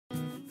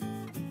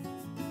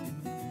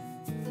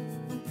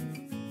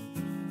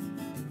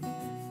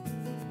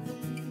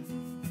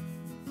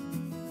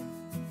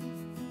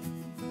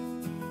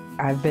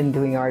I've been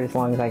doing art as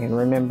long as I can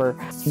remember.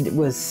 It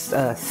was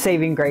a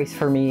saving grace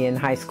for me in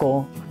high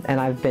school, and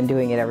I've been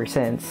doing it ever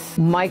since.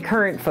 My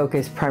current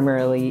focus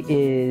primarily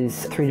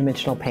is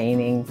three-dimensional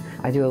painting.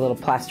 I do a little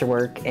plaster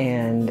work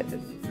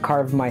and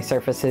carve my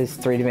surfaces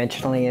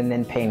three-dimensionally and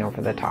then paint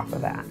over the top of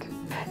that.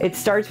 It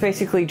starts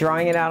basically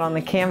drawing it out on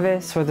the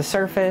canvas or the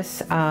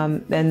surface,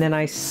 and then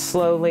I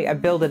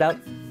build it up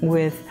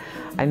with,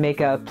 I make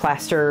a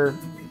plaster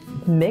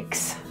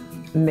mix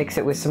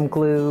it with some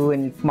glue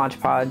and Mod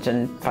Podge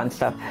and fun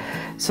stuff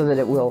so that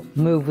it will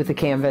move with the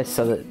canvas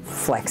so that it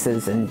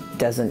flexes and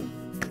doesn't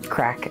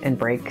crack and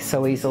break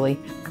so easily.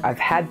 I've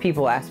had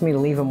people ask me to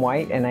leave them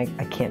white and I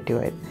can't do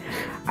it.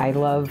 I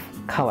love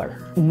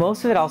color.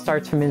 Most of it all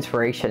starts from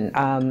inspiration.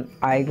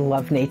 I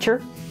love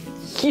nature.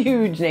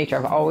 Huge nature.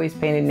 I've always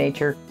painted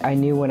nature. I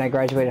knew when I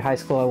graduated high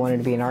school I wanted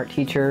to be an art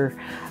teacher.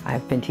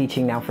 I've been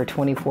teaching now for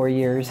 24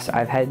 years.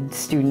 I've had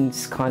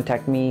students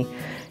contact me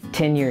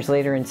 10 years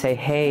later and say,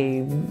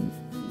 hey,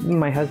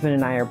 my husband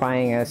and I are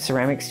buying a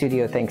ceramic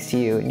studio thanks to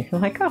you. And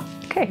you're like, oh,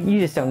 okay. You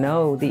just don't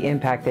know the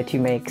impact that you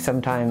make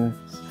sometimes.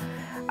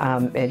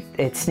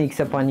 It sneaks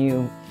up on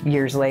you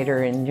years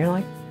later and you're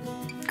like,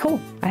 cool,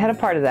 I had a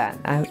part of that.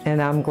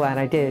 And I'm glad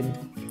I did.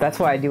 That's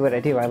why I do what I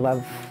do. I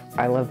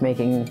love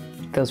making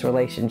those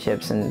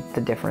relationships and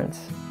the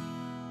difference.